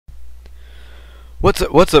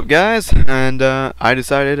What's up, guys? And I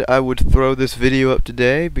decided I would throw this video up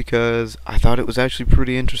today because I thought it was actually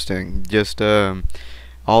pretty interesting. Just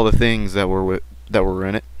all the things that were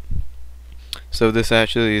in it. So this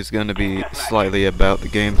actually is going to be slightly about the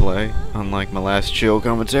gameplay, unlike my last chill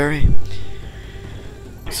commentary.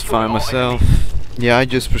 Let's find myself. Yeah, I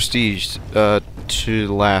just prestiged to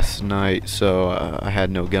last night, so I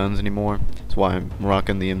had no guns anymore. That's why I'm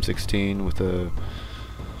rocking the M16 with a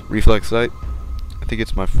reflex sight. I think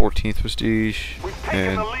it's my 14th prestige,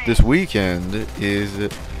 and this weekend is,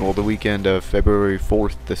 well, the weekend of February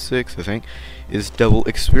 4th to 6th, I think, is double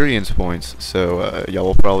experience points. So y'all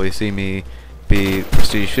will probably see me be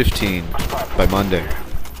prestige 15 by Monday,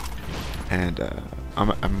 and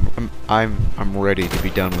I'm ready to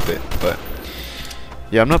be done with it. But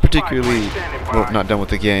yeah, I'm not particularly, well, not done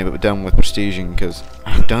with the game, but done with prestiging, because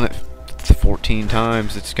I've done it 14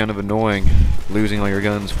 times. It's kind of annoying losing all your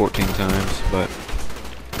guns 14 times. But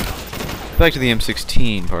back to the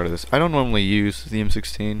M16 part of this. I don't normally use the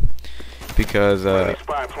M16 because I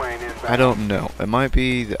don't know. It might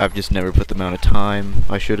be that I've just never put the amount of time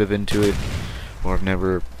I should have into it, or I've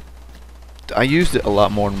never. I used it a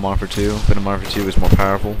lot more in Modern Warfare 2, but in Modern Warfare 2 is more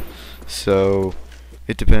powerful. So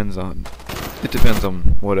it depends on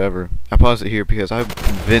whatever. I pause it here because I'm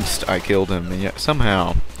convinced I killed him, and yet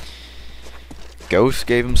somehow Ghost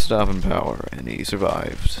gave him stopping power and he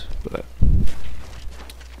survived. But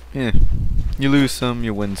yeah, you lose some,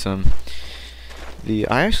 you win some. I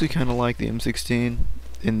actually kind of like the M16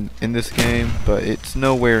 in this game, but it's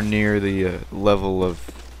nowhere near the level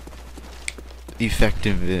of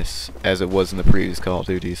effectiveness as it was in the previous Call of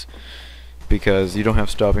Duties, because you don't have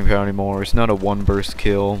stopping power anymore. It's not a one burst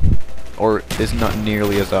kill, or it's not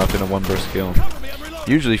nearly as often a one burst kill.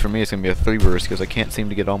 Usually for me it's gonna be a 3 burst because I can't seem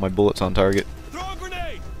to get all my bullets on target,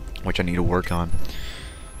 which I need to work on.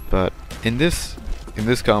 But in this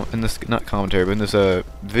not commentary, but in this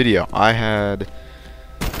video, I had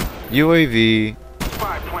UAV,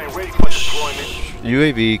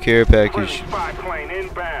 care package,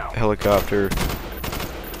 helicopter,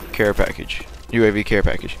 care package, UAV care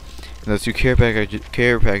package. And those two care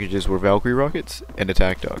packages were Valkyrie rockets and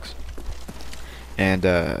attack dogs. And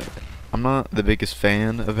I'm not the biggest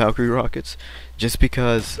fan of Valkyrie rockets, just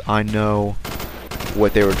because I know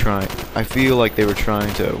what they were trying. I feel like they were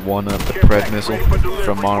trying to one-up the Pred missile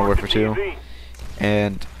from Modern Warfare 2,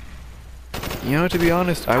 and you know, to be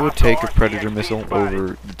honest, I would take a Predator missile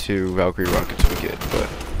over the two Valkyrie rockets we get, but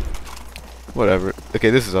whatever. Okay,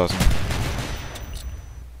 this is awesome.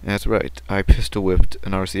 That's right, I pistol whipped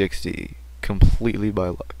an RCXD completely by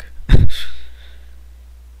luck.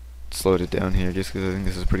 Slowed it down here just because I think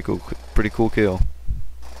this is a pretty cool kill.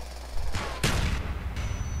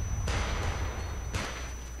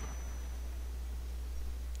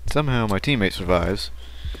 Somehow my teammate survives.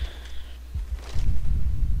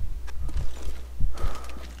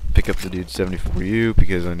 Pick up the dude 74U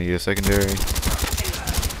because I need a secondary.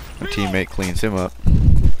 My teammate cleans him up.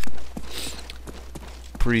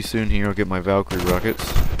 Pretty soon here I'll get my Valkyrie rockets.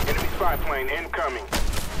 Enemy spy plane incoming.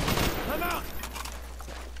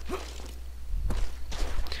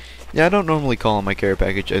 Yeah, I don't normally call on my care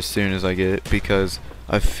package as soon as I get it, because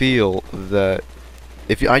I feel that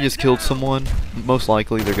if I just killed someone, most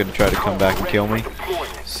likely they're going to try to come back and kill me.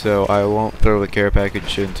 So I won't throw the care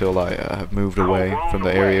package until I have moved away from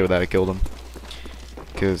the area that I killed them.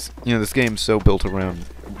 Because, you know, this game's so built around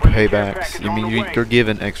paybacks. I mean, you're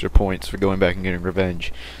given extra points for going back and getting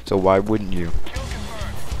revenge. So why wouldn't you?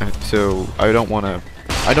 So I don't want to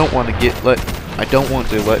let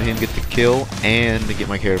him get the kill and to get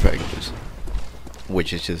my care packages,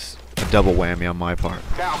 which is just a double whammy on my part.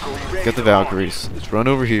 Got the Valkyries. Let's run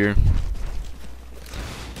over here.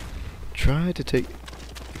 Try to take.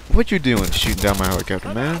 What you doing shooting down my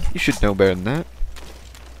helicopter, man? You should know better than that.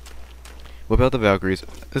 What about the Valkyries?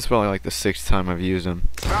 This is probably like the 6th time I've used them.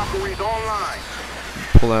 Valkyries online.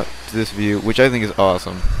 Pull out to this view, which I think is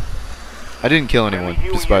awesome. I didn't kill anyone,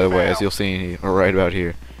 just by the way, as you'll see right about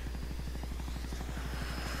here.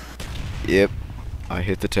 Yep, I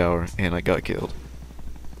hit the tower and I got killed.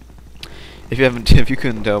 If you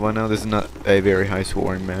couldn't tell by now, this is not a very high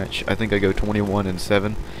scoring match. I think I go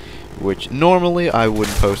 21-7, which normally I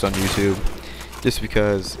wouldn't post on YouTube, just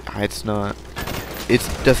because it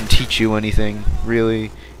doesn't teach you anything,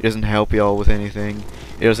 really. It doesn't help y'all with anything.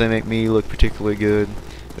 It doesn't make me look particularly good.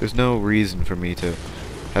 There's no reason for me to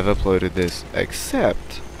have uploaded this,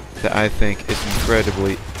 except that I think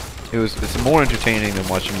it's more entertaining than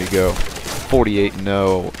watching me go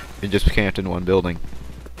 48-0 and just camped in one building.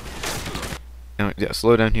 Now, yeah,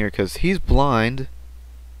 slow down here because he's blind,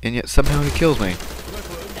 and yet somehow he kills me.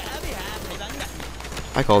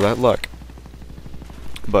 I call that luck.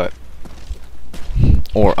 But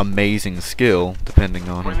or amazing skill, depending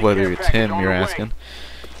on whether it's him you're asking.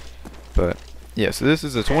 But yeah, so this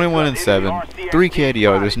is a 21 and 7, 3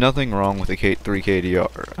 KDR. There's nothing wrong with a 3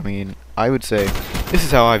 KDR. I mean, I would say this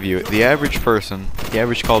is how I view it. The average person, the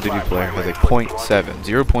average Call of Duty player has a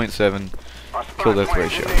 0.7 kill death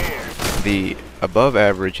ratio. The above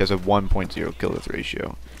average has a 1.0 kill death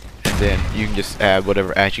ratio. And then you can just add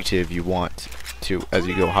whatever adjective you want to as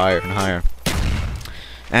you go higher and higher.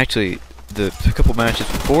 Actually, the couple matches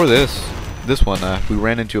before this one, we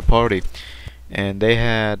ran into a party, and they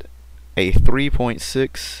had a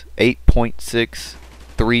 3.6, 8.6,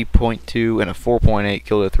 3.2, and a 4.8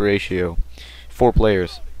 kill death ratio. 4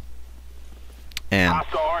 players. And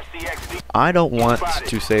I don't want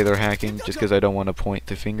to say they're hacking just because I don't want to point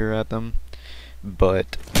the finger at them,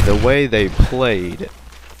 but the way they played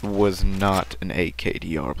was not an 8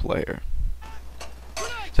 KDR player.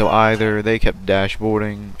 So either they kept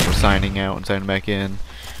dashboarding or signing out and signing back in,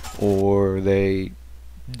 or they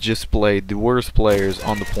just played the worst players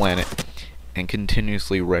on the planet and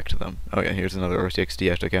continuously wrecked them. Oh yeah, here's another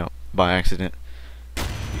RCXD I took out by accident.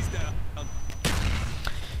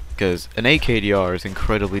 Because an 8 KDR is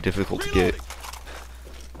incredibly difficult to get.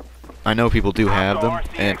 I know people do have them,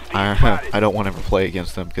 and I don't want to ever play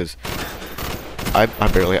against them because I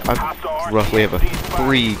roughly have a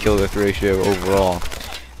 3 kill death ratio overall,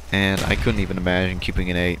 and I couldn't even imagine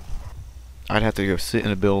keeping an 8. I'd have to go sit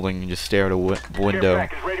in a building and just stare at a window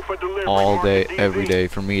all day, every day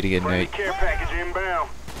for me to get an 8.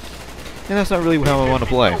 And that's not really how I want to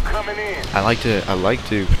play. I like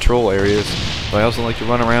to patrol areas, but I also like to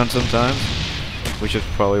run around sometimes, which is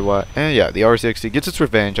probably why. And yeah, the RCXD gets its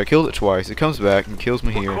revenge. I killed it twice. It comes back and kills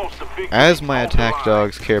me here. As my attack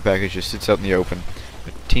dog's care package just sits out in the open,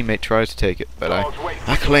 a teammate tries to take it, but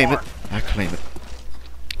I claim it. I claim it.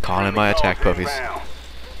 Calling my attack puppies.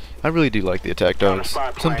 I really do like the attack dogs.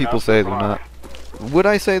 Some people say they're not. Would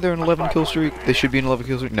I say they're an 11 kill streak? They should be an 11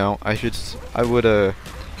 kill streak. No, I would.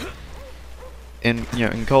 In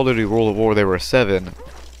Call of Duty World of War they were a 7,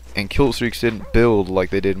 and kill streaks didn't build like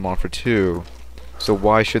they did in Modern Warfare 2. So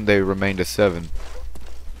why shouldn't they remain a 7?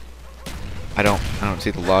 I don't see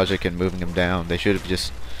the logic in moving them down. They should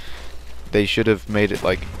have made it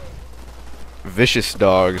like vicious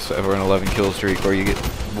dogs for an 11 kill streak, or you get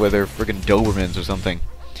where they're freaking Dobermans or something.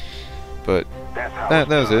 But that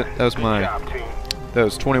was it. That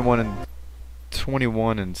was 21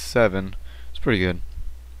 and 7. It's pretty good.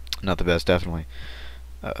 Not the best, definitely.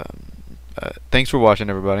 Thanks for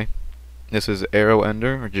watching, everybody. This is Arrow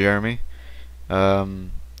Ender, or Jeremy. Have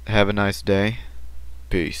a nice day.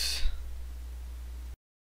 Peace.